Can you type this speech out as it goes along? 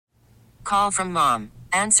Call from mom.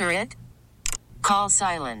 Answer it. Call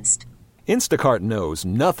silenced. Instacart knows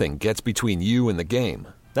nothing gets between you and the game.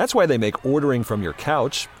 That's why they make ordering from your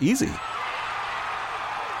couch easy.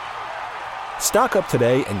 Stock up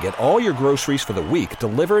today and get all your groceries for the week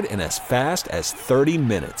delivered in as fast as 30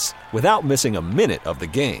 minutes without missing a minute of the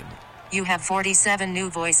game. You have 47 new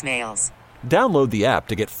voicemails. Download the app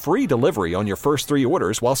to get free delivery on your first 3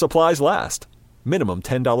 orders while supplies last. Minimum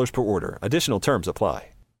 $10 per order. Additional terms apply.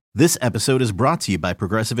 This episode is brought to you by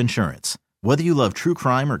Progressive Insurance. Whether you love true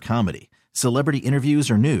crime or comedy, celebrity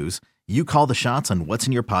interviews or news, you call the shots on what's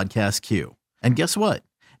in your podcast queue. And guess what?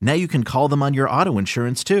 Now you can call them on your auto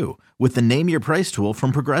insurance too with the Name Your Price tool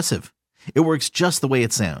from Progressive. It works just the way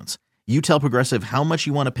it sounds. You tell Progressive how much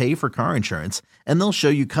you want to pay for car insurance, and they'll show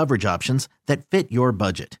you coverage options that fit your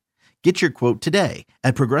budget. Get your quote today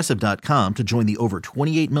at Progressive.com to join the over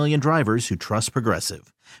 28 million drivers who trust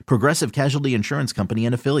Progressive. Progressive Casualty Insurance Company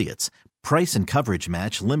and Affiliates. Price and coverage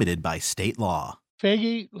match limited by state law.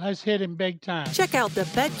 Figgy, let's hit him big time. Check out the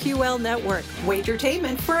BetQL Network.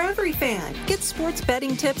 Wagertainment for every fan. Get sports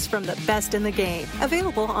betting tips from the best in the game.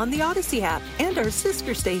 Available on the Odyssey app and our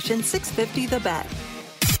sister station 650 The Bet.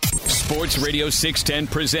 Sports Radio 610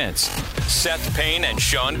 presents Seth Payne and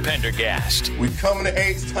Sean Pendergast. We coming to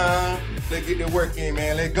H-Town. Let's get the work in,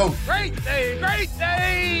 man. Let's go. Great day, great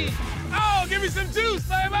day. Oh, give me some juice,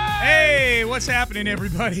 baby. Hey, what's happening,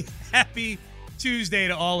 everybody? Happy Tuesday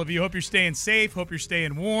to all of you. Hope you're staying safe. Hope you're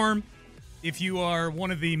staying warm. If you are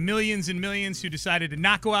one of the millions and millions who decided to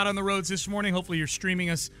not go out on the roads this morning, hopefully you're streaming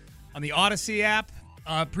us on the Odyssey app.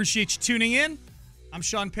 Appreciate you tuning in. I'm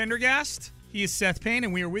Sean Pendergast. He is Seth Payne,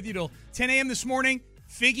 and we are with you till 10 a.m. this morning.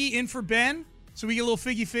 Figgy in for Ben, so we get a little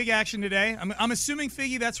Figgy Fig action today. I'm assuming,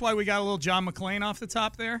 Figgy, that's why we got a little John McClane off the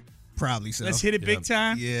top there. Probably so. Let's hit it big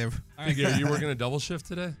time. Yeah. All right. Are you working a double shift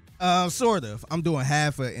today? Sort of. I'm doing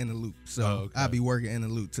half in the loop, so okay. I'll be working in the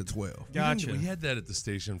loop to 12. Gotcha. We had that at the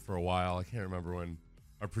station for a while. I can't remember when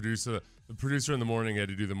our producer in the morning had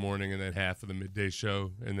to do the morning and then half of the midday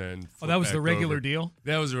show, and then that was the regular over. Deal?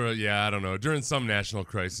 That was I don't know, during some national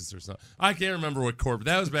crisis or something. I can't remember what corporate.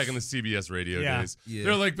 That was back in the CBS radio days. Yeah.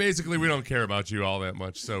 They're like, basically, we don't care about you all that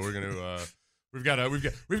much, so we're gonna we've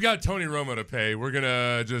got Tony Romo to pay. We're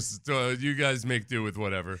gonna just you guys make do with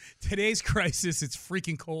whatever. Today's crisis, it's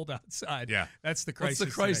freaking cold outside. Yeah, that's the crisis.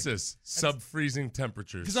 What's the crisis? Sub-freezing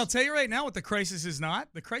temperatures. Because I'll tell you right now what the crisis is not.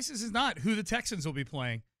 The crisis is not who the Texans will be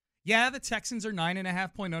playing. Yeah, the Texans are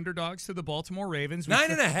 9.5-point underdogs to the Baltimore Ravens.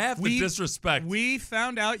 9.5? The disrespect. We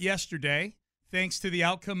found out yesterday, thanks to the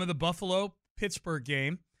outcome of the Buffalo-Pittsburgh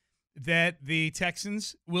game, that the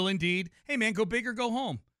Texans will indeed, hey, man, go big or go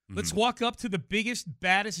home. Mm-hmm. Let's walk up to the biggest,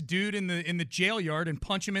 baddest dude in the jail yard and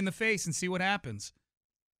punch him in the face and see what happens.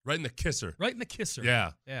 Right in the kisser. Right in the kisser.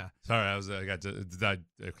 Yeah. Yeah. Sorry, I was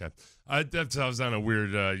on a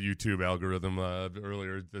weird YouTube algorithm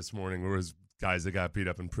earlier this morning where it was guys that got beat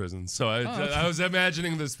up in prison. So I was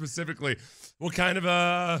imagining this specifically. What kind of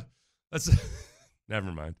that's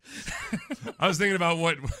never mind. I was thinking about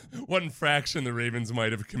what infraction the Ravens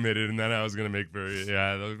might have committed, and then I was going to make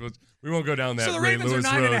we won't go down that. So the Ray Ravens Lewis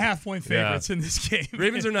are 9.5-point favorites in this game.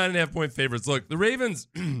 Ravens are 9.5-point favorites. Look, the Ravens.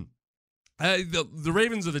 The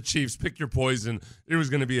Ravens or the Chiefs, pick your poison. It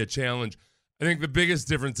was going to be a challenge. I think the biggest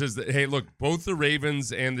difference is that, hey, look, both the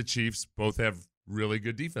Ravens and the Chiefs both have really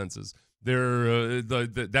good defenses. They're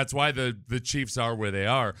that's why the Chiefs are where they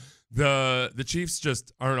are. The Chiefs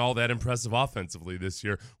just aren't all that impressive offensively this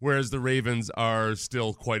year, whereas the Ravens are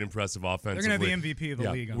still quite impressive offensively. They're going to have the MVP of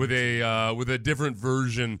the league with a different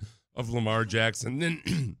version of Lamar Jackson than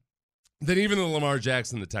even the Lamar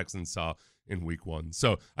Jackson the Texans saw in week 1.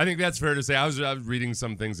 So I think that's fair to say. I was reading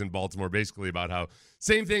some things in Baltimore basically about how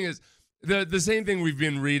same thing is the same thing we've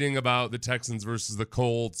been reading about the Texans versus the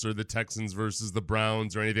Colts or the Texans versus the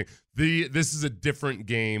Browns or anything. This is a different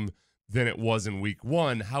game than it was in week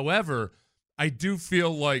 1. However, I do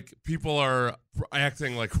feel like people are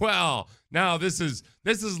acting like, well, now this is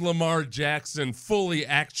Lamar Jackson fully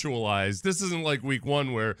actualized. This isn't like week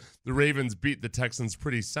 1 where the Ravens beat the Texans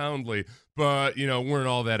pretty soundly, but weren't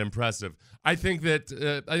all that impressive. I think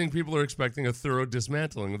people are expecting a thorough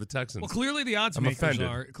dismantling of the Texans. Well, clearly the odds makers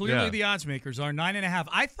are. The odds makers are 9.5.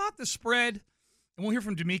 I thought the spread, and we'll hear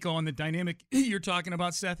from D'Amico on the dynamic you're talking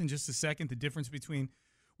about, Seth, in just a second, the difference between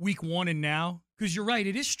week 1 and now. Because you're right,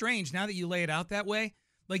 it is strange now that you lay it out that way.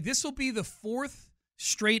 Like, this will be the 4th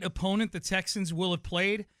straight opponent the Texans will have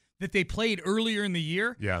played that they played earlier in the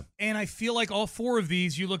year. Yeah. And I feel like all 4 of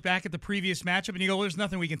these, you look back at the previous matchup and you go, well, there's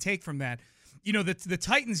nothing we can take from that. The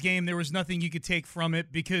Titans game, there was nothing you could take from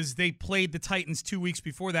it because they played the Titans 2 weeks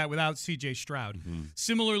before that without C.J. Stroud. Mm-hmm.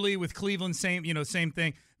 Similarly with Cleveland, same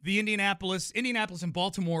thing. the Indianapolis and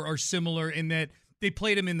Baltimore are similar in that they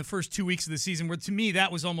played them in the first 2 weeks of the season, where to me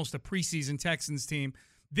that was almost a preseason Texans team.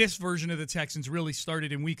 This version of the Texans really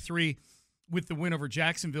started in week 3 with the win over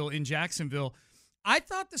Jacksonville in Jacksonville. I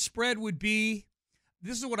thought the spread would be,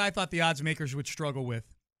 this is what I thought the odds makers would struggle with.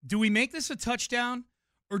 Do we make this a touchdown,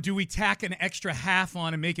 or do we tack an extra half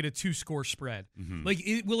on and make it a 2-score spread? Mm-hmm. Like,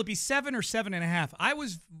 will it be 7 or 7.5? I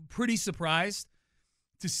was pretty surprised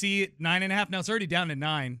to see it 9.5. Now it's already down to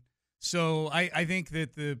 9. So I think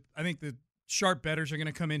that the sharp bettors are going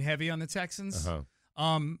to come in heavy on the Texans.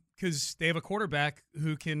 Because they have a quarterback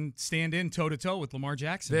who can stand in toe-to-toe with Lamar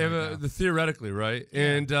Jackson. They have theoretically, right? Yeah.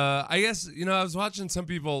 And I guess, I was watching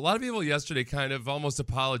a lot of people yesterday kind of almost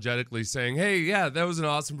apologetically saying, hey, yeah, that was an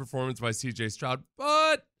awesome performance by C.J. Stroud,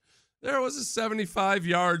 but there was a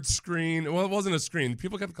 75-yard screen. Well, it wasn't a screen.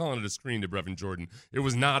 People kept calling it a screen to Brevin Jordan. It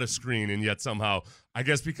was not a screen, and yet somehow, I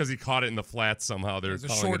guess because he caught it in the flats, somehow they're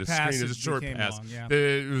calling it a screen. It was a short pass. Long, yeah.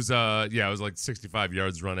 It was like 65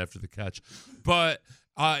 yards run after the catch. But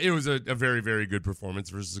it was a very, very good performance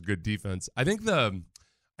versus a good defense. I think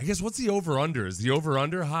what's the over-under? Is the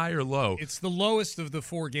over-under high or low? It's the lowest of the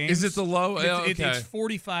 4 games. Is it the low? It's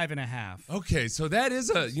 45.5. Okay, so that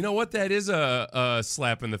is a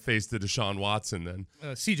slap in the face to Deshaun Watson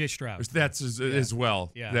then. C.J. Stroud. That's as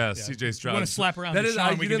well. Yeah, C.J. Stroud. You want to slap around that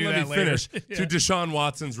Deshaun, you didn't let me finish. Yeah. To Deshaun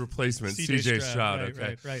Watson's replacement, C.J. Stroud.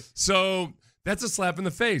 Right. So that's a slap in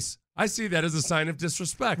the face. I see that as a sign of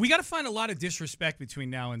disrespect. We got to find a lot of disrespect between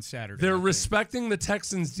now and Saturday. They're respecting the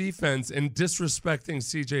Texans' defense and disrespecting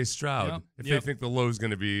C.J. Stroud if they think the low is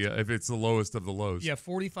going to be, if it's the lowest of the lows. Yeah,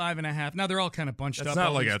 45.5. Now, they're all kind of bunched up. It's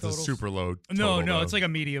not like that's totals. A super low total. No, it's like a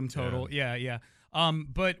medium total. Yeah.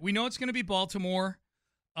 But we know it's going to be Baltimore.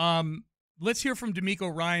 Let's hear from D'Amico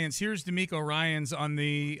Ryans. Here's D'Amico Ryans on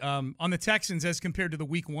the Texans as compared to the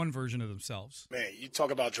Week 1 version of themselves. Man, you talk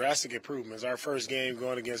about drastic improvements. Our first game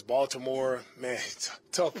going against Baltimore, man,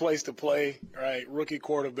 tough place to play, right? Rookie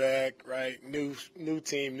quarterback, right? New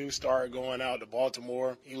team, new start going out to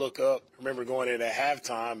Baltimore. You look up, remember going in at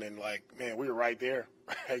halftime and man, we were right there.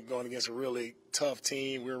 Right, going against a really tough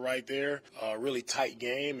team, we were right there. Really tight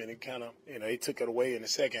game, and it kind of, they took it away in the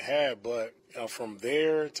second half. But from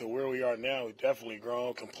there to where we are now, we've definitely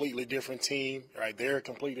grown. Completely different team, right? They're a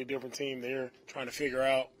completely different team. They're trying to figure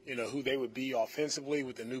out, who they would be offensively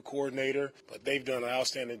with the new coordinator. But they've done an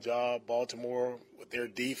outstanding job. Baltimore, with their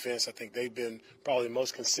defense, I think they've been probably the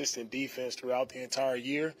most consistent defense throughout the entire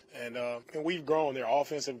year. And we've grown. Their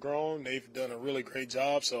offense have grown. They've done a really great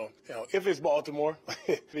job. So, if it's Baltimore,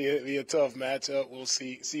 be a tough matchup. We'll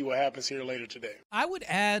see what happens here later today. I would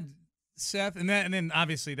add, Seth, and then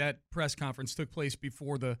obviously that press conference took place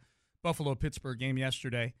before the Buffalo-Pittsburgh game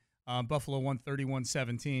yesterday. Buffalo won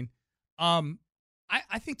 31-17.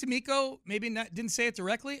 I think D'Amico didn't say it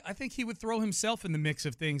directly. I think he would throw himself in the mix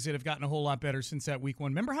of things that have gotten a whole lot better since that Week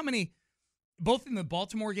 1. Remember how many, both in the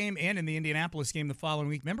Baltimore game and in the Indianapolis game the following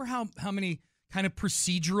week, remember how many kind of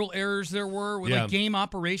procedural errors there were with like game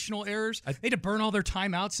operational errors? They had to burn all their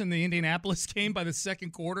timeouts in the Indianapolis game by the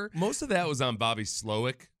second quarter. Most of that was on Bobby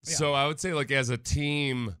Slowick. Yeah. So I would say, as a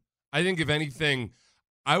team, I think if anything,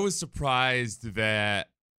 I was surprised that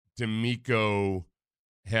D'Amico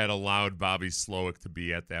had allowed Bobby Slowick to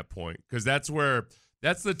be at that point, because that's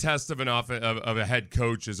the test of of a head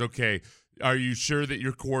coach is, okay, are you sure that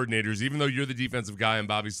your coordinators, even though you're the defensive guy and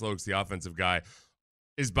Bobby Slowick's the offensive guy,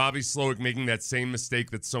 is Bobby Slowick making that same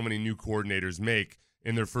mistake that so many new coordinators make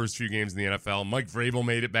in their first few games in the NFL? Mike Vrabel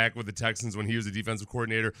made it back with the Texans when he was a defensive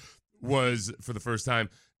coordinator, was for the first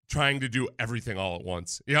time trying to do everything all at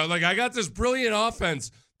once. I got this brilliant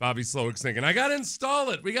offense. Bobby Slowick's thinking, I got to install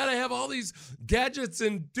it. We got to have all these gadgets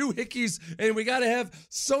and doohickeys, and we got to have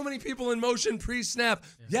so many people in motion pre-snap.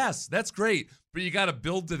 Yeah. Yes, that's great, but you got to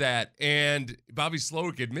build to that. And Bobby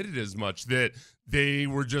Slowick admitted as much, that they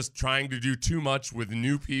were just trying to do too much with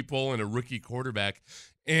new people and a rookie quarterback.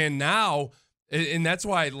 And now, and that's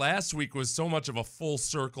why last week was so much of a full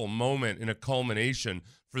circle moment and a culmination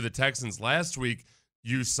for the Texans. Last week,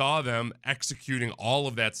 you saw them executing all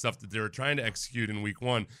of that stuff that they were trying to execute in Week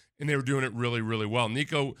 1, and they were doing it really, really well.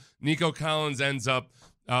 Nico Collins ends up,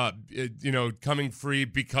 coming free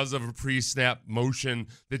because of a pre-snap motion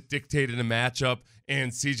that dictated a matchup,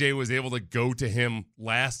 and CJ was able to go to him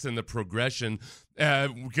last in the progression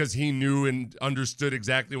because he knew and understood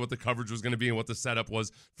exactly what the coverage was going to be and what the setup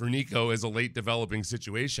was for Nico as a late developing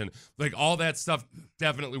situation. All that stuff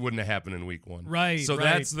definitely wouldn't have happened in Week 1. Right. So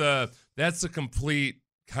that's the complete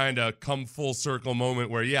kind of come full circle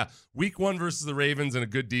moment where, Week 1 versus the Ravens and a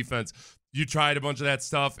good defense, you tried a bunch of that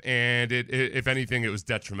stuff, and if anything, it was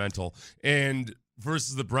detrimental. And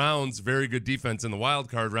versus the Browns, very good defense in the wild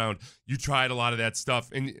card round, you tried a lot of that stuff,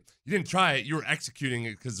 and you didn't try it. You were executing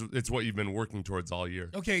it because it's what you've been working towards all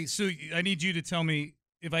year. Okay, so I need you to tell me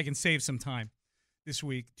if I can save some time this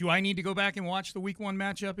week. Do I need to go back and watch the Week 1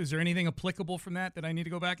 matchup? Is there anything applicable from that I need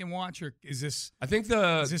to go back and watch, or is this? I think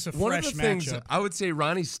is this a one fresh of the things matchup? I would say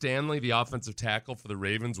Ronnie Stanley, the offensive tackle for the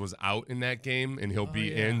Ravens, was out in that game, and he'll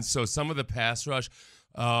be in. So some of the pass rush.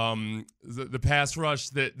 The pass rush,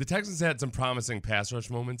 the Texans had some promising pass rush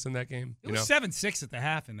moments in that game. It was 7-6 at the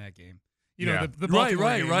half in that game. Yeah. The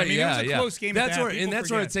Baltimore game. Right. I mean, it was a close game. That's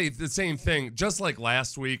where I'd say the same thing, just like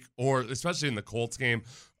last week, or especially in the Colts game,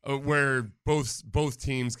 where both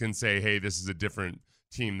teams can say, "Hey, this is a different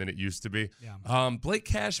team than it used to be." Yeah. Blake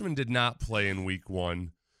Cashman did not play in Week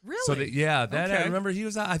 1. Really? So I remember he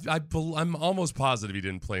was. I'm almost positive he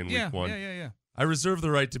didn't play in Week 1. Yeah. I reserve the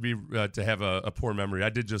right to have a poor memory. I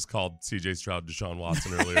did just call C.J. Stroud Deshaun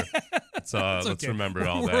Watson earlier. Let's okay. remember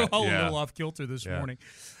all that. We're all a little off kilter this morning.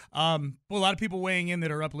 Well, a lot of people weighing in that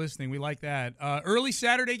are up listening. We like that. Early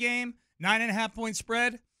Saturday game, 9.5-point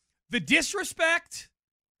spread. The disrespect,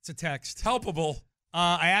 it's a text. Helpable.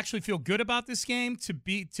 I actually feel good about this game. To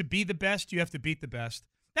be the best, you have to beat the best.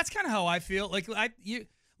 That's kind of how I feel.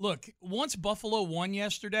 Look, once Buffalo won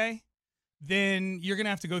yesterday, then you're going to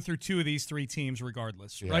have to go through two of these three teams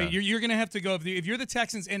regardless, right? You're going to have to go, if you're the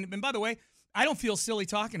Texans, and by the way, I don't feel silly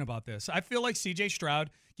talking about this. I feel like C.J. Stroud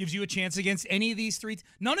gives you a chance against any of these three.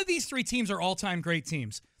 None of these three teams are all-time great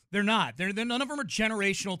teams. They're not. None of them are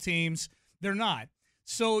generational teams. They're not.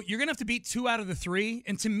 So you're going to have to beat 2 out of the 3,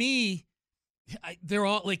 and to me, they're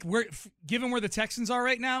all, given where the Texans are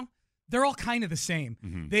right now, they're all kind of the same.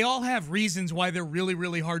 Mm-hmm. They all have reasons why they're really,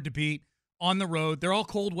 really hard to beat on the road. They're all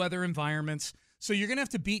cold weather environments. So you're going to have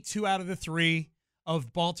to beat 2 out of the 3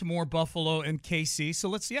 of Baltimore, Buffalo, and KC. So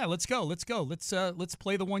let's go. Let's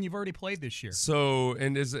play the one you've already played this year. So,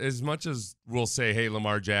 and as much as we'll say, hey,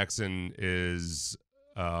 Lamar Jackson's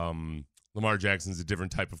a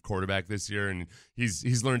different type of quarterback this year, and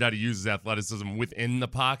he's learned how to use his athleticism within the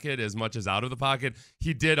pocket as much as out of the pocket.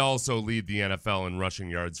 He did also lead the NFL in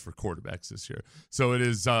rushing yards for quarterbacks this year. So it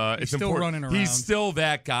is it's still important. Running around. He's still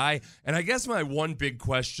that guy. And I guess my one big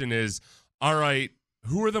question is, all right,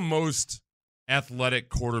 who are the most athletic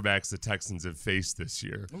quarterbacks the Texans have faced this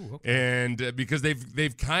year? Ooh, okay. And because they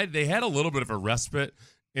had a little bit of a respite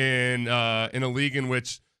in a league in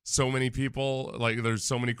which so many people, there's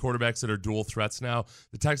so many quarterbacks that are dual threats now.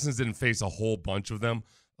 The Texans didn't face a whole bunch of them.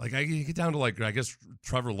 You get down to, I guess,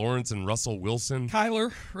 Trevor Lawrence and Russell Wilson.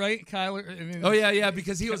 Kyler, right? Kyler. I mean, oh, yeah,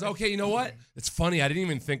 because he was, okay, you know what? It's funny. I didn't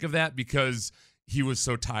even think of that because he was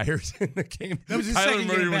so tired in the game. Kyler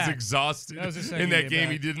Murray was exhausted in that game.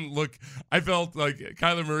 He didn't look. I felt like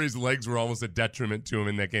Kyler Murray's legs were almost a detriment to him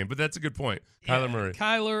in that game. But that's a good point. Kyler Murray.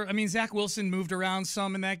 I mean, Zach Wilson moved around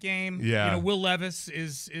some in that game. Yeah. Will Levis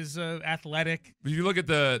is athletic. If you look at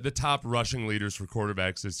the top rushing leaders for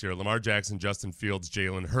quarterbacks this year, Lamar Jackson, Justin Fields,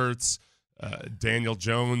 Jalen Hurts, Daniel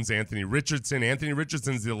Jones, Anthony Richardson. Anthony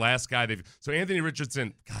Richardson's the last guy so Anthony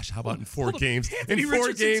Richardson, gosh, how about in 4 games? Anthony in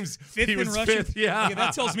 4 games, he was fifth. Yeah.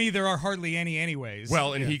 That tells me there are hardly any anyways.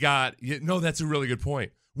 Well, and he got that's a really good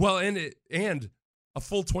point. Well, and a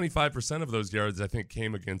full 25% of those yards, I think,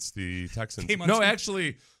 came against the Texans.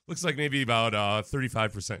 Actually, looks like maybe about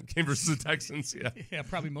 35% came versus the Texans. Yeah,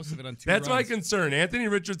 probably most of it on 2 That's runs. my concern. Anthony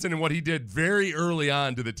Richardson and what he did very early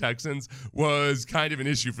on to the Texans was kind of an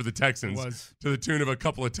issue for the Texans to the tune of a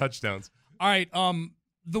couple of touchdowns. All right,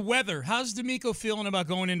 the weather. How's D'Amico feeling about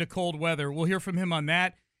going into cold weather? We'll hear from him on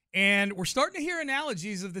that. And we're starting to hear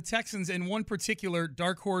analogies of the Texans and one particular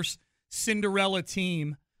dark horse Cinderella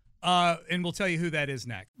team. And we'll tell you who that is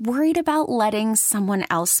next. Worried about letting someone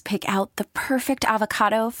else pick out the perfect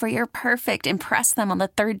avocado for your perfect impress them on the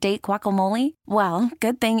 3rd date guacamole? Well,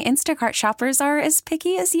 good thing Instacart shoppers are as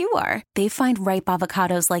picky as you are. They find ripe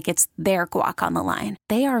avocados like it's their guac on the line.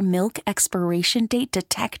 They are milk expiration date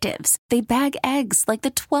detectives. They bag eggs like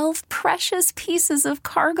the 12 precious pieces of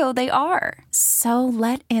cargo they are. So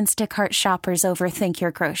let Instacart shoppers overthink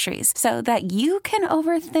your groceries so that you can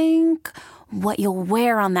overthink what you'll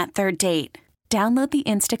wear on that 3rd date. Download the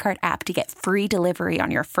Instacart app to get free delivery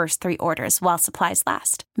on your first 3 orders while supplies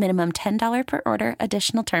last. Minimum $10 per order.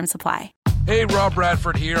 Additional terms apply. Hey, Rob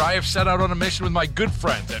Bradford here. I have set out on a mission with my good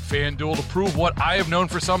friends at FanDuel to prove what I have known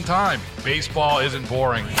for some time. Baseball isn't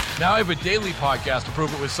boring. Now I have a daily podcast to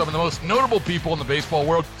prove it with some of the most notable people in the baseball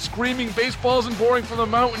world, screaming baseball isn't boring from the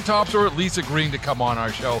mountaintops, or at least agreeing to come on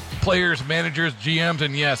our show. Players, managers, GMs,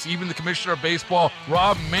 and yes, even the commissioner of baseball,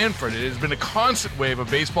 Rob Manfred. It has been a constant wave of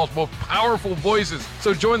baseball's most powerful voices.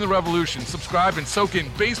 So join the revolution. Subscribe and soak in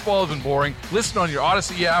Baseball Isn't Boring. Listen on your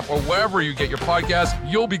Odyssey app or wherever you get your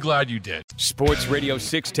podcasts. You'll be glad you did. Sports Radio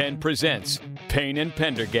 610 presents Payne and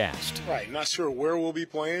Pendergast. Right, not sure where we'll be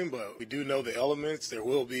playing, but we do know the elements. There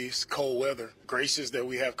will be cold weather. Gracious that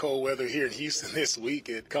we have cold weather here in Houston this week.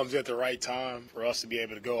 It comes at the right time for us to be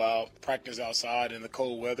able to go out, practice outside in the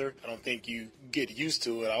cold weather. I don't think you get used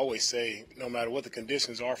to it. I always say, no matter what the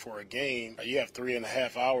conditions are for a game, you have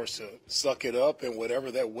 3.5 hours to suck it up, and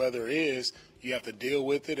whatever that weather is, you have to deal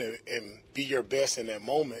with it and be your best in that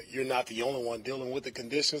moment. You're not the only one dealing with the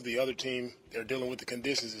conditions. The other team, they're dealing with the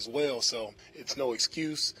conditions as well. So it's no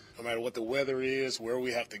excuse, no matter what the weather is, where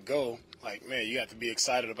we have to go. Like, man, you have to be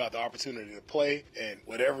excited about the opportunity to play. And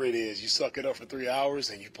whatever it is, you suck it up for 3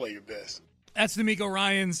 hours and you play your best. That's D'Amico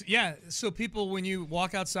Ryans. Yeah, so people, when you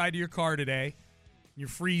walk outside to your car today, you're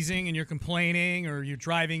freezing and you're complaining, or you're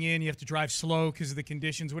driving in, you have to drive slow because of the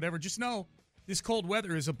conditions, whatever, just know this cold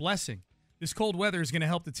weather is a blessing. This cold weather is going to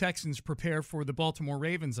help the Texans prepare for the Baltimore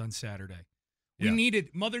Ravens on Saturday. We needed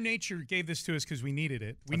 – Mother Nature gave this to us because we needed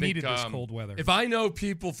it. We needed this cold weather. If I know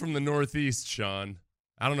people from the Northeast, Sean,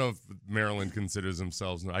 I don't know if Maryland considers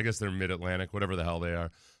themselves – I guess they're mid-Atlantic, whatever the hell they are.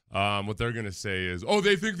 What they're going to say is, oh,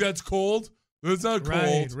 they think that's cold? It's not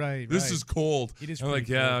cold. Right. This is cold. It is I'm like, cold,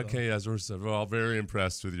 yeah, okay, as we're said. Well, very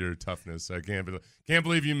impressed with your toughness. I can't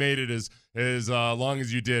believe you made it as long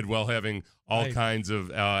as you did while having all kinds of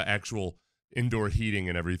actual – indoor heating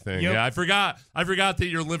and everything. Yep. Yeah, I forgot that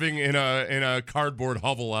you're living in a cardboard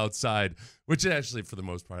hovel outside, which actually for the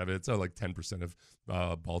most part of it, it's like 10%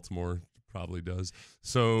 of Baltimore probably does.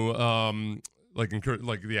 So like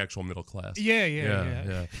the actual middle class.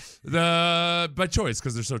 Yeah. By choice,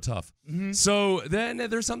 because they're so tough. Mm-hmm. So then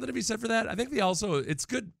there's something to be said for that. I think it's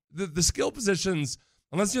good. The skill positions,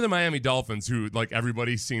 unless you're the Miami Dolphins, who like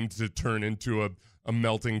everybody seemed to turn into a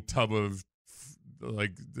melting tub of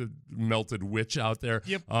like the melted witch out there,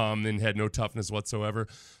 and had no toughness whatsoever.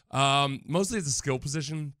 Mostly it's a skill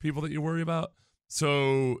position people that you worry about.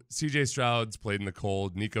 So CJ Stroud's played in the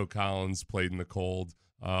cold. Nico Collins played in the cold.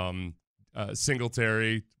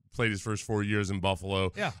 Singletary played his first 4 years in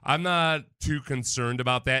Buffalo. Yeah. I'm not too concerned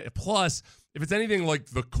about that. Plus, if it's anything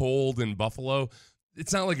like the cold in Buffalo,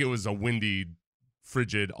 it's not like it was a windy,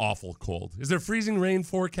 frigid, awful cold. Is there freezing rain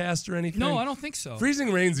forecast or anything? No, I don't think so.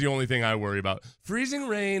 Freezing rain's the only thing I worry about. Freezing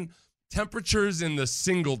rain, temperatures in the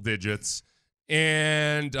single digits,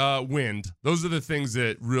 and wind. Those are the things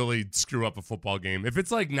that really screw up a football game. If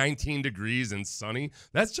it's like 19 degrees and sunny,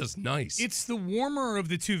 that's just nice. It's the warmer of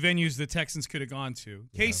the two venues the Texans could have gone to.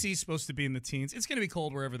 KC's supposed to be in the teens. It's going to be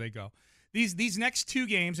cold wherever they go. These next two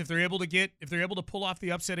games, if they're able to pull off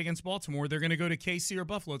the upset against Baltimore, they're going to go to KC or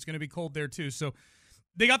Buffalo. It's going to be cold there too. So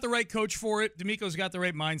they got the right coach for it. D'Amico's got the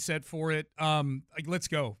right mindset for it. Let's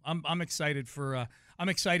go. I'm excited for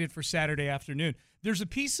Saturday afternoon. There's a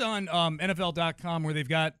piece on NFL.com where they've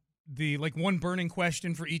got the one burning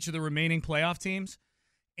question for each of the remaining playoff teams,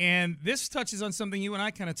 and this touches on something you and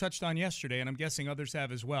I kind of touched on yesterday, and I'm guessing others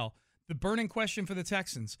have as well. The burning question for the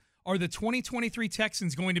Texans: are the 2023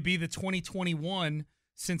 Texans going to be the 2021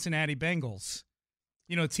 Cincinnati Bengals?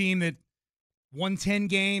 You know, a team that won 10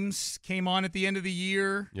 games, came on at the end of the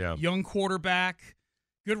year, young quarterback,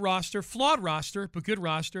 good roster, flawed roster, but good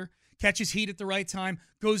roster, catches heat at the right time,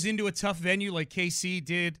 goes into a tough venue like KC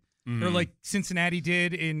did, or like Cincinnati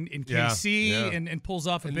did in KC, and pulls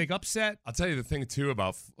off a big upset. I'll tell you the thing, too,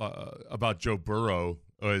 about Joe Burrow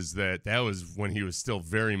was that was when he was still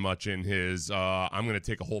very much in his I'm going to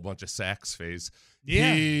take a whole bunch of sacks phase.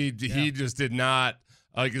 Yeah. He just did not.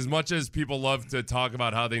 Like, as much as people love to talk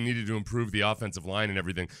about how they needed to improve the offensive line and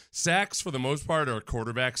everything, sacks, for the most part, are a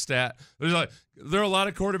quarterback stat. There are a lot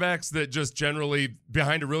of quarterbacks that just generally,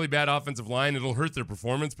 behind a really bad offensive line, it'll hurt their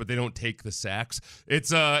performance, but they don't take the sacks.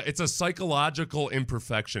 It's a psychological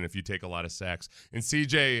imperfection if you take a lot of sacks. And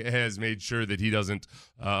CJ has made sure that he doesn't,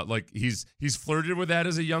 he's flirted with that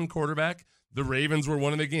as a young quarterback. The Ravens were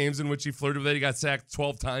one of the games in which he flirted with that. He got sacked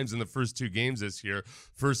 12 times in the first two games this year.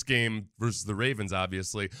 First game versus the Ravens,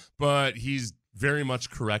 obviously. But he's very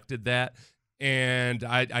much corrected that. And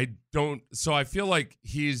I feel like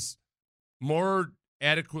he's more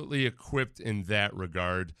adequately equipped in that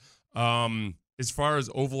regard. As far as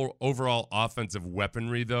overall offensive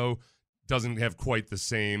weaponry, though, doesn't have quite the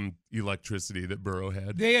same electricity that Burrow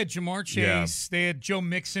had. They had Jamar Chase. Yeah. They had Joe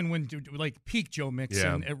Mixon peak Joe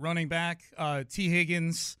Mixon at running back. T.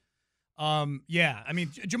 Higgins.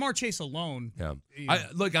 Jamar Chase alone. Yeah.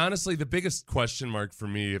 Look, honestly, the biggest question mark for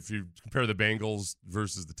me, if you compare the Bengals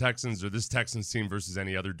versus the Texans or this Texans team versus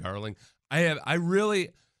any other darling, I've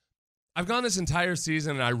gone this entire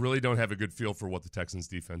season and I really don't have a good feel for what the Texans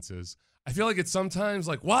defense is. I feel like it's sometimes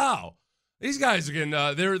like, wow, these guys are getting,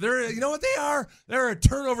 they're you know what they are? They're a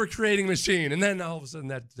turnover creating machine. And then all of a sudden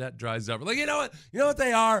that dries up. Like, you know what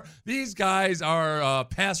they are? These guys are a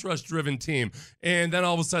pass rush driven team. And then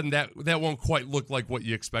all of a sudden that won't quite look like what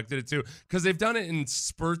you expected it to, because they've done it in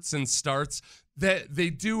spurts and starts, that they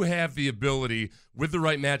do have the ability with the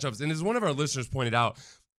right matchups. And as one of our listeners pointed out,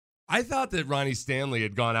 I thought that Ronnie Stanley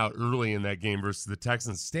had gone out early in that game versus the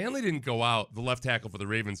Texans. Stanley didn't go out, the left tackle for the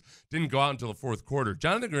Ravens, didn't go out until the fourth quarter.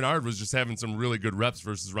 Jonathan Grenard was just having some really good reps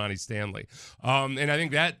versus Ronnie Stanley. And I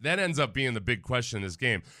think that ends up being the big question in this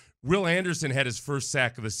game. Will Anderson had his first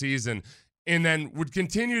sack of the season and then would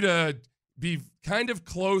continue to be kind of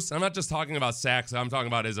close. I'm not just talking about sacks. I'm talking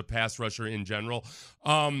about as a pass rusher in general.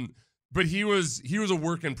 But he was a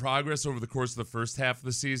work in progress over the course of the first half of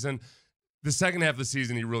the season. The second half of the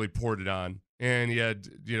season, he really poured it on, and he had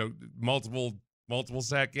multiple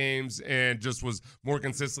sack games, and just was more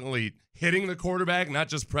consistently hitting the quarterback, not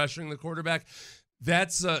just pressuring the quarterback.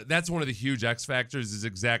 That's one of the huge X factors, is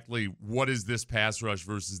exactly what is this pass rush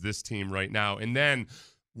versus this team right now, and then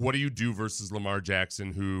what do you do versus Lamar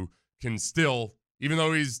Jackson, who can still, even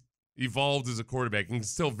though he's evolved as a quarterback, and can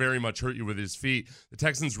still very much hurt you with his feet. The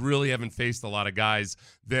Texans really haven't faced a lot of guys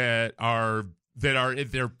that are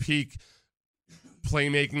at their peak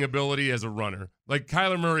playmaking ability as a runner. Like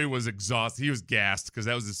Kyler Murray was exhausted. He was gassed because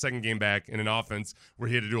that was his second game back in an offense where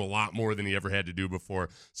he had to do a lot more than he ever had to do before.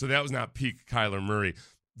 So that was not peak Kyler Murray.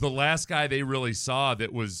 The last guy they really saw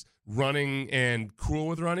that was running and cool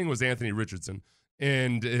with running was Anthony Richardson.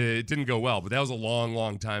 And it didn't go well, but that was a long,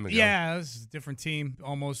 long time ago. Yeah, it was a different team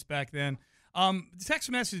almost back then.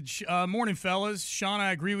 Text message, morning fellas. Sean,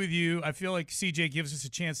 I agree with you. I feel like CJ gives us a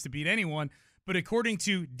chance to beat anyone. But according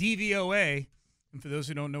to DVOA, and for those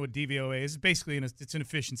who don't know what DVOA is, basically it's an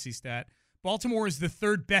efficiency stat. Baltimore is the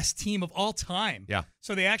third best team of all time. Yeah.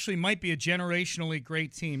 So they actually might be a generationally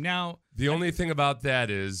great team. Now, the only thing about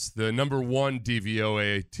that is the number one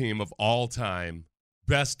DVOA team of all time,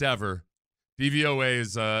 best ever. DVOA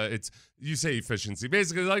is you say efficiency.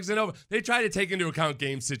 Basically, like they try to take into account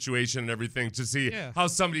game situation and everything to see how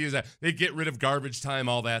somebody is at. They get rid of garbage time,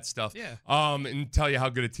 all that stuff. Yeah. And tell you how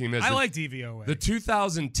good a team is. I like DVOA. The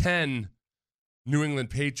 2010 New England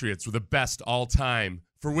Patriots were the best all time,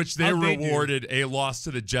 for which they rewarded a loss to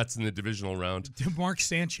the Jets in the divisional round. Mark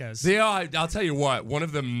Sanchez. I'll tell you what, one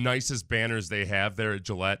of the nicest banners they have there at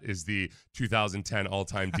Gillette is the 2010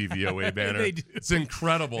 all-time DVOA banner. They do. It's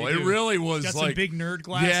incredible. It really was got like some big nerd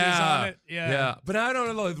glasses on it. Yeah. But I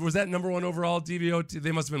don't know. Was that number one overall DVO?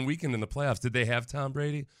 They must have been weakened in the playoffs. Did they have Tom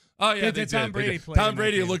Brady? Oh yeah, they did. Tom Brady played. Tom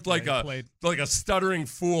Brady looked like a stuttering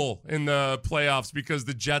fool in the playoffs because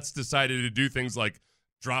the Jets decided to do things like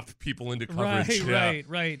drop people into coverage.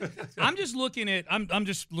 Right. I'm just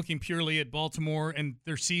looking purely at Baltimore and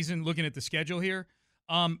their season, looking at the schedule here.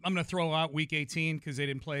 I'm going to throw out week 18 because they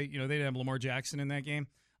didn't play, they didn't have Lamar Jackson in that game.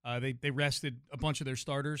 They rested a bunch of their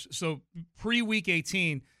starters. So pre-week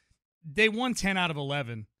 18, they won 10 out of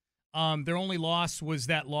 11. Their only loss was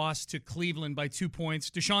that loss to Cleveland by 2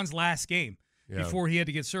 points. Deshaun's last game before he had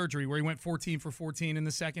to get surgery, where he went 14 for 14 in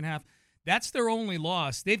the second half. That's their only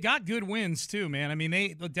loss. They've got good wins too, man. I mean, they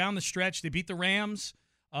down the stretch, they beat the Rams.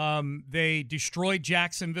 They destroyed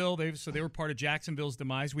Jacksonville. They were part of Jacksonville's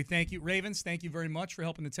demise. We thank you, Ravens. Thank you very much for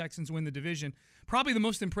helping the Texans win the division. Probably the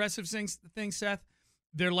most impressive thing, Seth,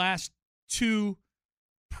 their last two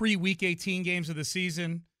pre-Week 18 games of the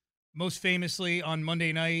season. Most famously on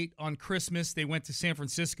Monday night on Christmas, they went to San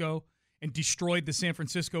Francisco and destroyed the San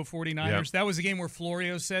Francisco 49ers. Yep. That was a game where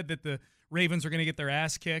Florio said that the Ravens are going to get their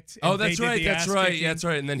ass kicked. Oh, that's right. That's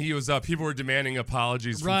right. And then he was up. People were demanding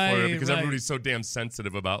apologies from Florida because everybody's so damn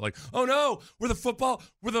sensitive about oh no,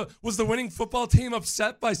 was the winning football team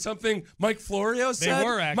upset by something Mike Florio said? They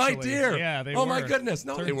were actually. My dear. Yeah, they were. Oh my goodness.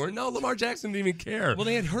 No, they weren't. No, Lamar Jackson didn't even care. Well,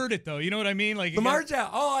 they had heard it though. You know what I mean? Like Lamar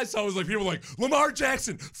Jackson. All I saw was people Lamar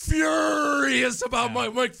Jackson furious about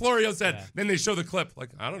Mike Florio said. Yeah. Then they show the clip.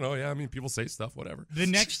 I don't know. Yeah, I mean, people say stuff. Whatever. The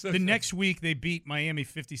next week they beat Miami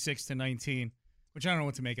 56-19. Which I don't know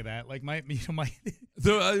what to make of that. Like Miami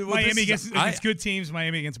Miami against good teams,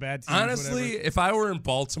 Miami against bad teams. Honestly, whatever. if I were in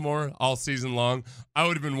Baltimore all season long, I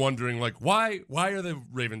would have been wondering, like, why are the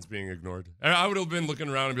Ravens being ignored? I would have been looking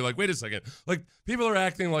around and be like, wait a second. Like, people are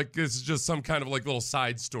acting like this is just some kind of like little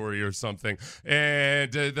side story or something.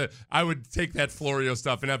 And I would take that Florio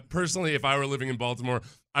stuff. And personally, if I were living in Baltimore,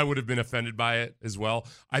 I would have been offended by it as well.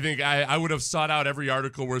 I think I would have sought out every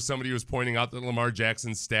article where somebody was pointing out that Lamar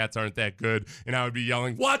Jackson's stats aren't that good, and I would be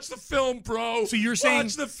yelling, "Watch the film, bro!" So you're saying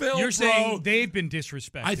watch the film, you're bro. saying they've been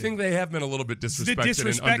disrespected. I think they have been a little bit disrespected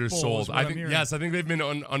and undersold. I think they've been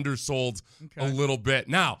undersold a little bit.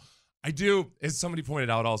 Now, I do, as somebody pointed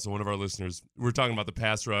out, also one of our listeners, we're talking about the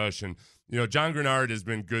pass rush, and John Grenard has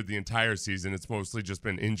been good the entire season. It's mostly just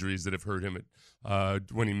been injuries that have hurt him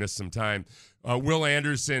when he missed some time. Will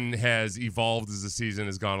Anderson has evolved as the season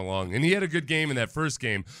has gone along, and he had a good game in that first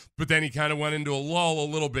game, but then he kind of went into a lull a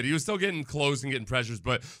little bit. He was still getting close and getting pressures,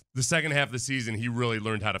 but the second half of the season, he really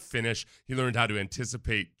learned how to finish. He learned how to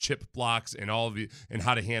anticipate chip blocks and and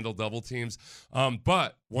how to handle double teams.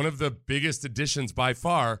 But one of the biggest additions by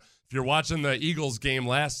far, if you're watching the Eagles game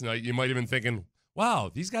last night, you might have been thinking,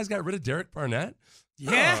 wow, these guys got rid of Derek Barnett?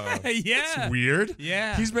 Yeah. It's weird.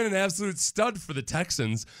 Yeah. He's been an absolute stud for the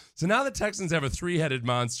Texans. So now the Texans have a three-headed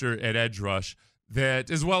monster at edge rush that,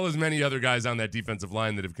 as well as many other guys on that defensive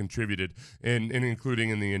line that have contributed, and including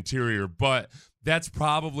in the interior. But that's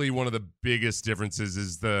probably one of the biggest differences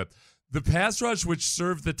is the pass rush, which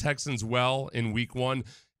served the Texans well in week one,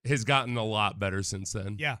 has gotten a lot better since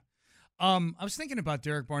then. Yeah. I was thinking about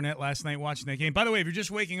Derek Barnett last night watching that game. By the way, if you're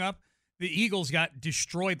just waking up, the Eagles got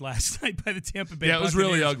destroyed last night by the Tampa Bay Buccaneers. Yeah, it was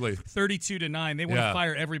really ugly. 32-9. They want to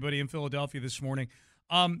fire everybody in Philadelphia this morning.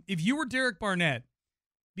 If you were Derek Barnett,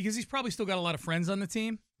 because he's probably still got a lot of friends on the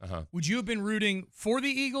team, would you have been rooting for the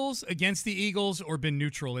Eagles, against the Eagles, or been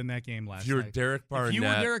neutral in that game last night? If you were Derek Barnett. If you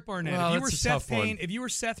were Derek Barnett, well, if you were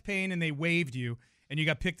Seth Payne and they waived you, and you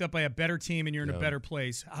got picked up by a better team and you're in a better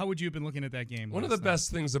place, how would you have been looking at that game? One of the best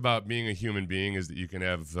things about being a human being is that you can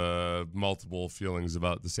have multiple feelings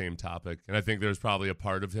about the same topic. And I think there's probably a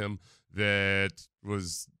part of him that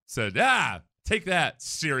said, take that,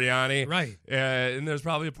 Sirianni. Right. And there's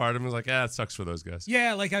probably a part of him who's like, it sucks for those guys.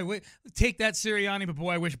 Yeah, like I would take that, Sirianni, but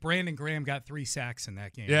boy, I wish Brandon Graham got 3 sacks in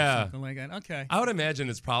that game. Yeah. Or something like that. Okay. I would imagine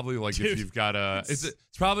it's probably like if you've got it's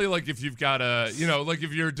probably like if you've got like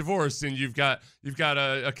if you're divorced and you've got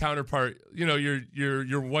a counterpart, your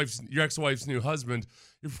ex-wife's new husband,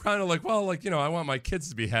 you're kind of like, well, like, I want my kids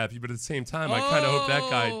to be happy, but at the same time, I kind of hope that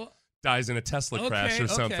guy dies in a Tesla crash or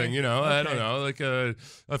something, I don't know, like a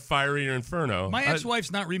fiery or inferno. My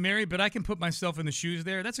ex-wife's not remarried, but I can put myself in the shoes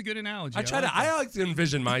there. That's a good analogy. I like to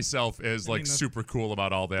envision myself as super cool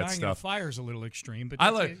about all that dying stuff. In a fire's a little extreme, but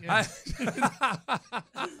I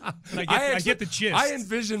get the gist. I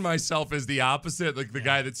envision myself as the opposite, like the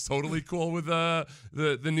guy that's totally cool with the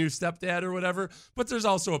new stepdad or whatever. But there's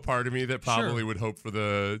also a part of me that probably would hope for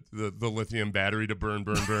the lithium battery to burn.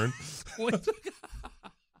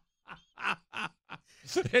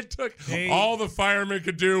 It took all the firemen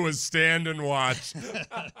could do was stand and watch.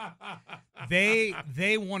 They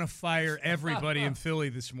want to fire everybody in Philly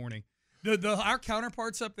this morning. Our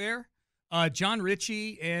counterparts up there, John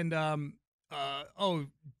Ritchie and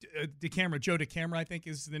DeCamera, Joe DeCamera, I think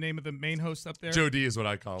is the name of the main host up there. Joe D is what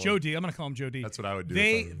I call him. Joe D. I'm going to call him Joe D. That's what I would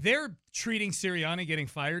do. They're treating Sirianni getting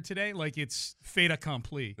fired today like it's fait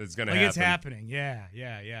accompli. It's going to happen. It's happening.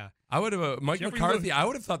 Yeah. I would have Mike McCarthy. I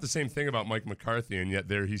would have thought the same thing about Mike McCarthy, and yet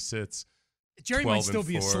there he sits. Jerry might still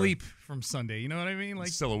be asleep from Sunday. You know what I mean? Like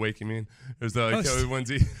still awake. You mean? There's when's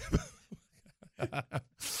he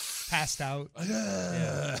passed out?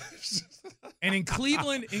 Yeah. And in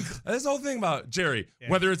Cleveland, that's the whole thing about Jerry. Yeah.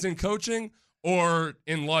 Whether it's in coaching or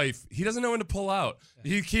in life, he doesn't know when to pull out.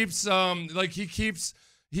 Yeah. He keeps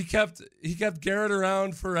He kept Garrett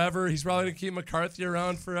around forever. He's probably going to keep McCarthy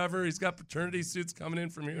around forever. He's got paternity suits coming in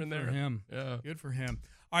from here and there. Good for him. Yeah. Good for him.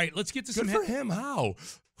 All right, let's get to some... Good for him? How?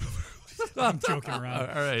 I'm joking around.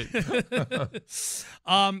 All right.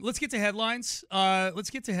 Let's get to headlines.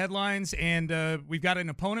 And we've got an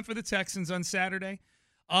opponent for the Texans on Saturday.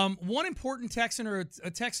 One important Texan, or a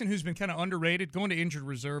Texan who's been kind of underrated, going to injured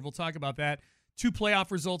reserve. We'll talk about that. 2 playoff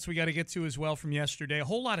results we got to get to as well from yesterday. A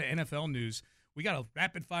whole lot of NFL news. We got to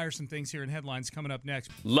rapid fire some things here in headlines coming up next.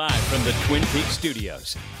 Live from the Twin Peaks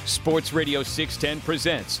studios, Sports Radio 610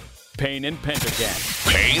 presents Payne and Pendergast.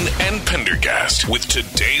 Payne and Pendergast with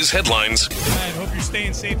today's headlines. I hope you're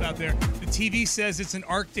staying safe out there. The TV says it's an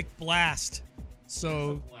Arctic blast.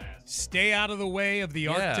 So stay out of the way of the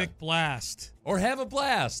Arctic blast. Or have a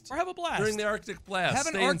blast. During the Arctic blast. Have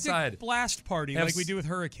an Stay Arctic inside. blast party like we do with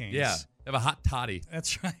hurricanes. Yeah. Have a hot toddy.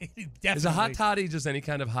 That's right. Definitely. Is a hot toddy just any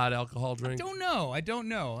kind of hot alcohol drink? I don't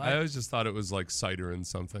know. I always just thought it was like cider and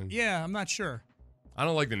something. Yeah, I'm not sure. I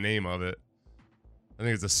don't like the name of it. I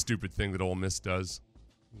think it's a stupid thing that Ole Miss does.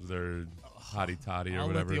 Their hottie toddy or I'll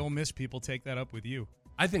whatever. let the Ole Miss people take that up with you.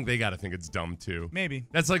 I think they got to think it's dumb too. Maybe.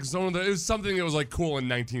 That's like it was something that was like cool in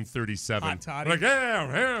 1937. Hot toddy. Like,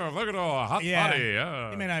 yeah, look at all hot toddy.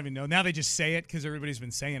 Yeah. You may not even know. Now they just say it because everybody's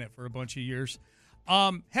been saying it for a bunch of years.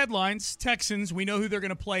 Headlines, Texans, we know who they're going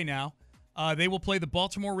to play now. They will play the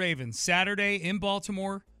Baltimore Ravens Saturday in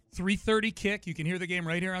Baltimore, 3:30 kick. You can hear the game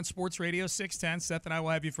right here on Sports Radio 610. Seth and I will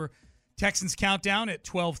have you for Texans Countdown at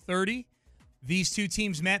 12:30. These two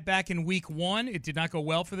teams met back in week 1. It did not go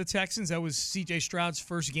well for the Texans. That was C.J. Stroud's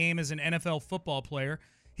first game as an NFL football player.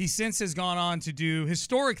 He since has gone on to do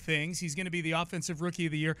historic things. He's going to be the Offensive Rookie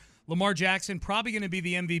of the Year. Lamar Jackson probably going to be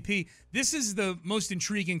the MVP. This is the most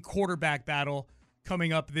intriguing quarterback battle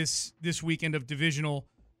coming up this weekend of divisional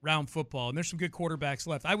round football. And there's some good quarterbacks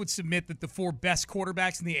left. I would submit that the 4 best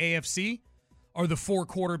quarterbacks in the AFC are the 4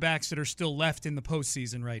 quarterbacks that are still left in the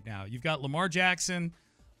postseason right now. You've got Lamar Jackson,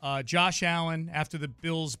 Josh Allen after the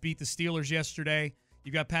Bills beat the Steelers yesterday.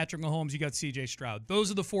 You got Patrick Mahomes. You got C.J. Stroud. Those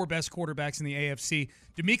are the 4 best quarterbacks in the AFC.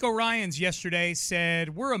 DeMeco Ryans yesterday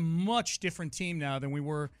said, we're a much different team now than we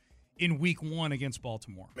were in week 1 against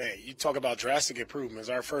Baltimore. Man, you talk about drastic improvements.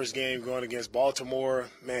 Our first game going against Baltimore,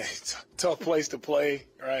 man, tough place to play,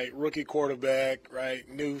 right? Rookie quarterback, right?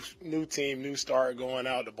 New team, new start going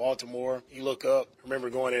out to Baltimore. You look up, remember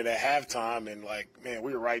going in at halftime and like, man,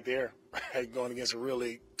 we were right there. Right, going against a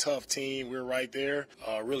really tough team. We were right there.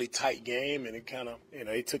 Really tight game, and it kind of,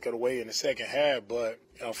 they took it away in the second half. But,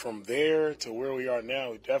 from there to where we are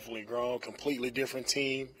now, we've definitely grown. Completely different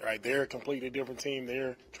team, right? They're a completely different team.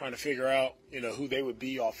 They're trying to figure out, who they would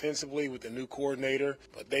be offensively with the new coordinator.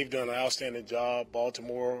 But they've done an outstanding job.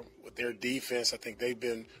 Baltimore, with their defense, I think they've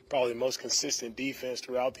been probably the most consistent defense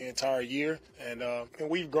throughout the entire year. And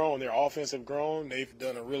we've grown. Their offense have grown. They've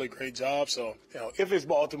done a really great job. So, if it's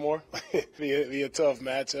Baltimore, be a tough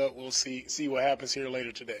matchup. We'll see what happens here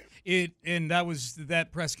later today. That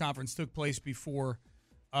press conference took place before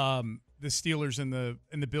the Steelers and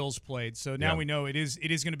the Bills played. So now we know it is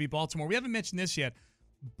going to be Baltimore. We haven't mentioned this yet.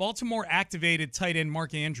 Baltimore activated tight end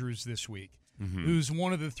Mark Andrews this week, who's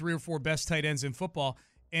one of the 3 or 4 best tight ends in football.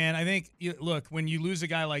 And I think, look, when you lose a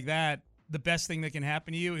guy like that, the best thing that can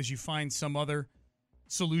happen to you is you find some other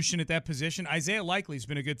solution at that position. Isaiah Likely's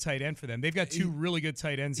been a good tight end for them. They've got 2 really good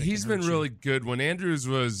tight ends. He's been really good. When Andrews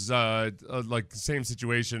was like the same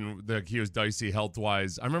situation, that he was dicey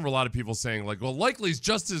health-wise, I remember a lot of people saying, like, well, Likely's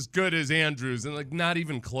just as good as Andrews, and like not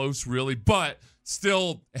even close really, but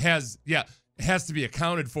still has to be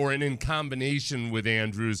accounted for, and in combination with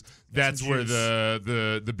Andrews, that's where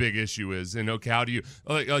the big issue is. And okay, how do you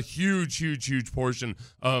a huge portion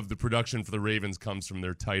of the production for the Ravens comes from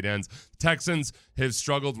their tight ends. Texans have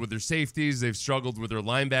struggled with their safeties, they've struggled with their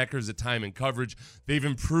linebackers at time and coverage. They've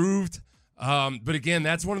improved, but again,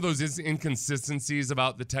 that's one of those inconsistencies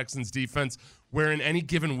about the Texans defense, where in any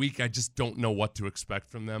given week I just don't know what to expect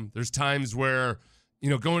from them. There's times where,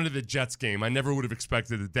 going to the Jets game, I never would have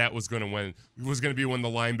expected that was going to be when the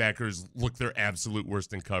linebackers look their absolute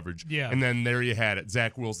worst in coverage. Yeah. And then there you had it.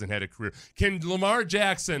 Zach Wilson had a career. Can Lamar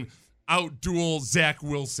Jackson outduel Zach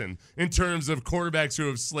Wilson in terms of quarterbacks who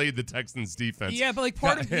have slayed the Texans defense? Yeah, but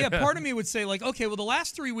part of me would say, like, okay, well, the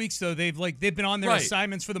last 3 weeks though, they've been on their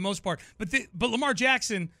assignments for the most part. But Lamar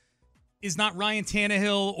Jackson is not Ryan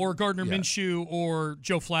Tannehill or Gardner Minshew or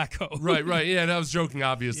Joe Flacco. Right. Yeah, and I was joking,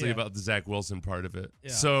 obviously, about the Zach Wilson part of it.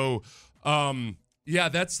 Yeah. So,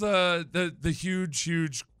 that's the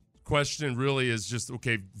huge question really is just,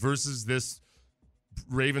 okay, versus this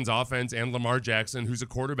Ravens offense and Lamar Jackson, who's a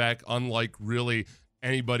quarterback unlike really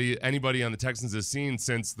anybody on the Texans has seen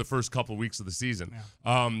since the first couple of weeks of the season.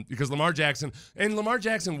 Yeah. Because Lamar Jackson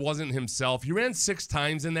wasn't himself. He ran 6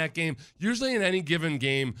 times in that game. Usually in any given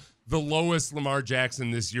game, the lowest Lamar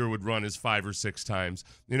Jackson this year would run is 5 or 6 times.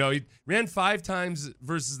 He ran 5 times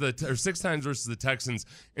or 6 times versus the Texans,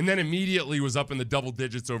 and then immediately was up in the double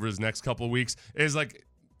digits over his next couple of weeks. It's like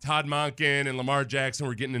Todd Monken and Lamar Jackson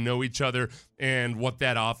were getting to know each other and what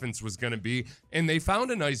that offense was going to be, and they found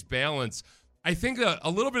a nice balance. I think a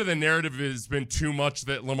little bit of the narrative has been too much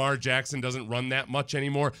that Lamar Jackson doesn't run that much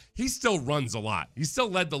anymore. He still runs a lot. He still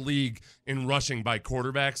led the league in rushing by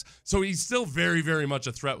quarterbacks, so he's still very, very much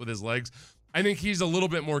a threat with his legs. I think he's a little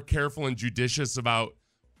bit more careful and judicious about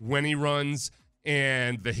when he runs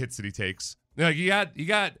and the hits that he takes. Like he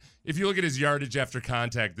got. If you look at his yardage after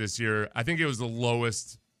contact this year, I think it was the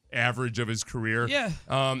lowest average of his career. Yeah.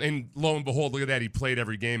 And lo and behold, look at that. He played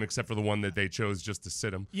every game except for the one that they chose just to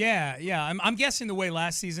sit him. Yeah. I'm guessing the way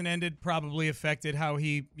last season ended probably affected how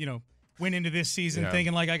he, went into this season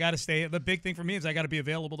thinking like I got to stay. The big thing for me is I got to be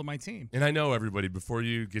available to my team. And I know, everybody, before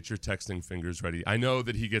you get your texting fingers ready, I know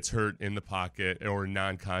that he gets hurt in the pocket or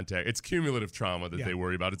non-contact. It's cumulative trauma that they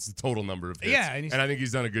worry about. It's the total number of hits. Yeah, and I think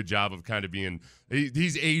he's done a good job of kind of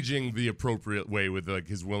he's aging the appropriate way with like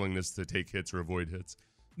his willingness to take hits or avoid hits.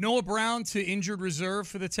 Noah Brown to injured reserve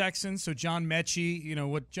for the Texans. So John Mechie,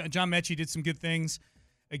 John Mechie did some good things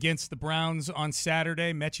against the Browns on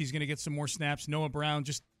Saturday. Mechie's going to get some more snaps. Noah Brown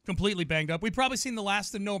just completely banged up. We've probably seen the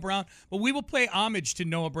last of Noah Brown, but we will pay homage to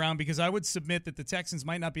Noah Brown because I would submit that the Texans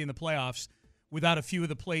might not be in the playoffs without a few of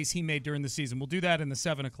the plays he made during the season. We'll do that in the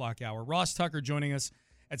 7 o'clock hour. Ross Tucker joining us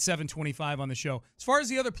at 7:25 on the show. As far as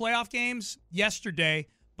the other playoff games, yesterday,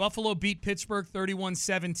 Buffalo beat Pittsburgh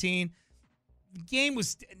 31-17. The game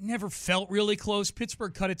never felt really close.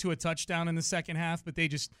 Pittsburgh cut it to a touchdown in the second half, but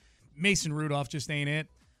Mason Rudolph just ain't it.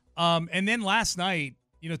 And then last night,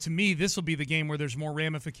 to me, this will be the game where there's more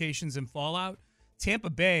ramifications and fallout.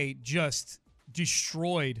 Tampa Bay just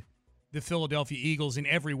destroyed the Philadelphia Eagles in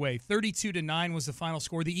every way. 32-9 was the final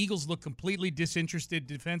score. The Eagles looked completely disinterested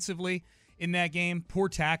defensively in that game. Poor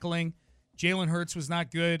tackling. Jalen Hurts was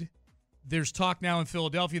not good. There's talk now in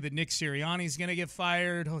Philadelphia that Nick Sirianni is going to get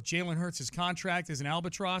fired. Oh, Jalen Hurts' contract is an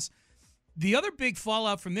albatross. The other big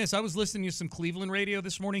fallout from this, I was listening to some Cleveland radio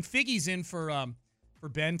this morning. Figgy's in for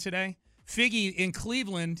Ben today. Figgy in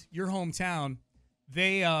Cleveland, your hometown,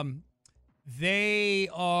 they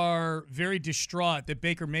are very distraught that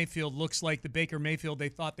Baker Mayfield looks like the Baker Mayfield they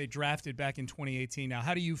thought they drafted back in 2018. Now,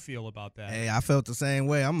 how do you feel about that? Hey, I felt the same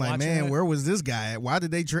way. I'm like, Watching where was this guy at? Why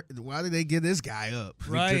did they get this guy up?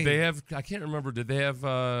 Right. Did they have? I can't remember. Did they have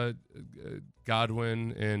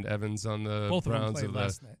Godwin and Evans on the Both Browns? of them played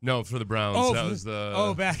last night. No, for the Browns. That was the.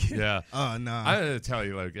 Oh, back. Yeah. Oh no. I had to tell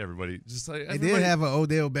you, like everybody, just like they did have an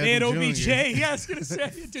Odell Beckham. They had Jr. OBJ. Yeah, I was gonna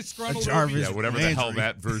say disgruntled Jarvis. OBJ. Yeah, whatever the hell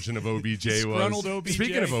that version of OBJ was. Disgruntled OBJ.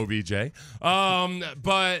 Speaking of OBJ,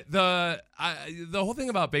 but the whole thing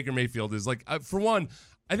about Baker Mayfield is like, for one,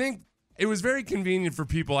 I think it was very convenient for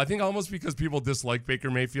people, I think almost because people dislike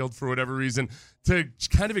Baker Mayfield for whatever reason, to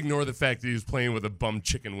kind of ignore the fact that he was playing with a bum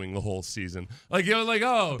chicken wing the whole season. Like,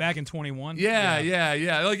 oh. Back in 21?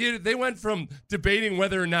 Yeah. Like, they went from debating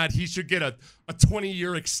whether or not he should get a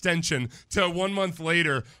 20-year extension to 1 month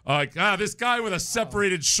later, this guy with a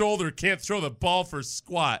separated shoulder can't throw the ball for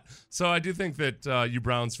squat. So I do think that you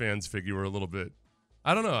Browns fans figure were a little bit,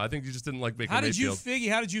 I don't know. I think you just didn't like Baker Mayfield.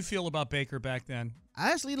 How did you feel about Baker back then?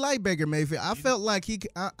 I actually like Baker Mayfield. I felt like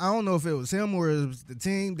I don't know if it was him or it was the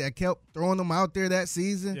team that kept throwing him out there that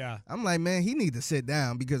season. Yeah. I'm like, man, he need to sit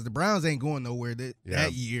down because the Browns ain't going nowhere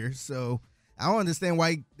that year. So I don't understand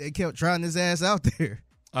why they kept trying his ass out there.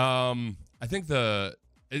 I think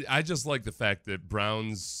I just like the fact that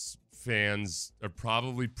Browns fans are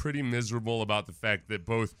probably pretty miserable about the fact that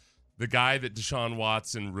both the guy that Deshaun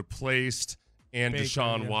Watson replaced and Baker,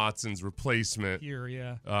 Deshaun Watson's replacement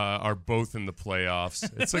are both in the playoffs.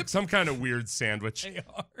 It's like some kind of weird sandwich. They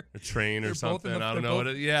are. A train or something. I don't know what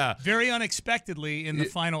it is. Yeah. Very unexpectedly in the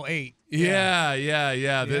final 8.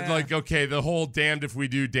 Yeah. Like, okay, the whole damned if we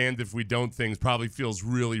do, damned if we don't things probably feels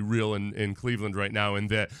really real in Cleveland right now. And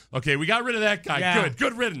that, okay, we got rid of that guy. Yeah.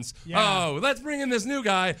 Good riddance. Yeah. Oh, let's bring in this new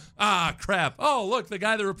guy. Ah, crap. Oh, look, the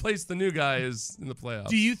guy that replaced the new guy is in the playoffs.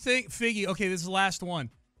 Do you think, Figgy, okay, this is the last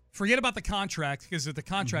one. Forget about the contract, because of the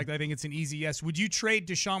contract, I think it's an easy yes. Would you trade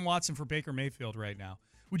Deshaun Watson for Baker Mayfield right now?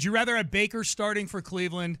 Would you rather have Baker starting for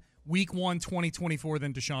Cleveland Week 1, 2024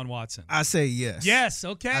 than Deshaun Watson? I say yes. Yes,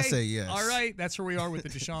 okay. I say yes. All right, that's where we are with the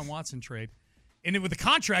Deshaun Watson trade. And with the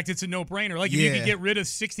contract, it's a no-brainer. Like, if you could get rid of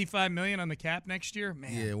 $65 million on the cap next year,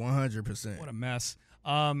 man. Yeah, 100%. What a mess.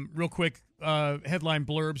 Real quick, headline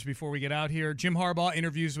blurbs before we get out here. Jim Harbaugh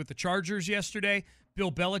interviews with the Chargers yesterday. Bill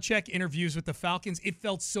Belichick interviews with the Falcons. It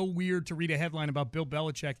felt so weird to read a headline about Bill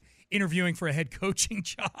Belichick interviewing for a head coaching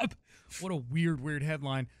job. What a weird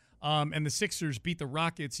headline. And the Sixers beat the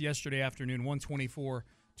Rockets yesterday afternoon,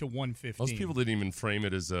 124-115. Most people didn't even frame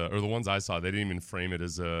it as or the ones I saw, they didn't even frame it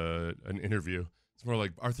as an interview. It's more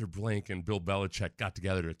like Arthur Blank and Bill Belichick got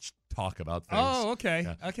together to talk about things. Oh, okay.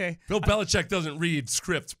 Yeah. Okay. Bill Belichick doesn't read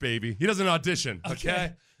scripts, baby. He doesn't audition,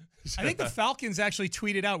 okay? I think the Falcons actually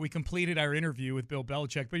tweeted out, we completed our interview with Bill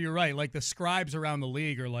Belichick, but you're right. Like, the scribes around the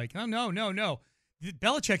league are like, oh, no.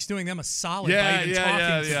 Belichick's doing them a solid by even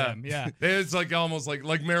talking to them. Yeah, it's like almost like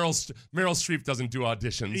Meryl Streep doesn't do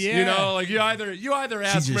auditions. Yeah. You know, like you either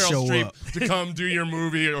ask Meryl Streep to come do your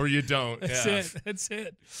movie or you don't. That's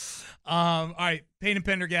it. All right, Payne and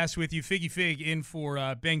Pendergast with you. Figgy Fig in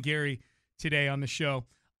for Ben Gary today on the show.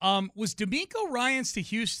 Was D'Amico Ryans to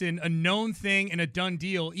Houston a known thing and a done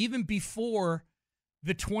deal even before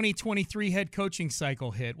the 2023 head coaching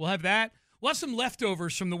cycle hit? We'll have that. We'll have some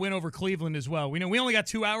leftovers from the win over Cleveland as well. We know we only got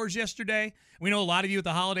 2 hours yesterday. We know a lot of you at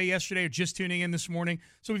the holiday yesterday are just tuning in this morning.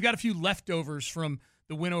 So we've got a few leftovers from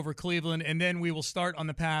the win over Cleveland, and then we will start on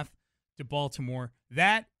the path to Baltimore.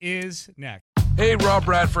 That is next. Hey, Rob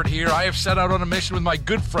Bradford here. I have set out on a mission with my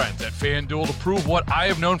good friends at FanDuel to prove what I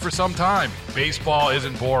have known for some time. Baseball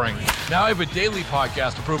isn't boring. Now I have a daily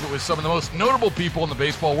podcast to prove it with some of the most notable people in the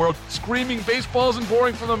baseball world, screaming baseball isn't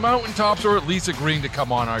boring from the mountaintops, or at least agreeing to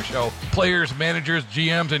come on our show. Players, managers,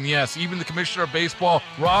 GMs, and yes, even the commissioner of baseball,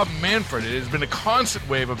 Rob Manfred. It has been a constant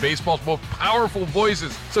wave of baseball's most powerful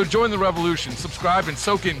voices. So join the revolution. Subscribe and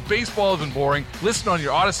soak in Baseball Isn't Boring. Listen on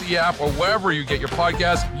your Odyssey app or wherever you get your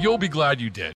podcasts. You'll be glad you did.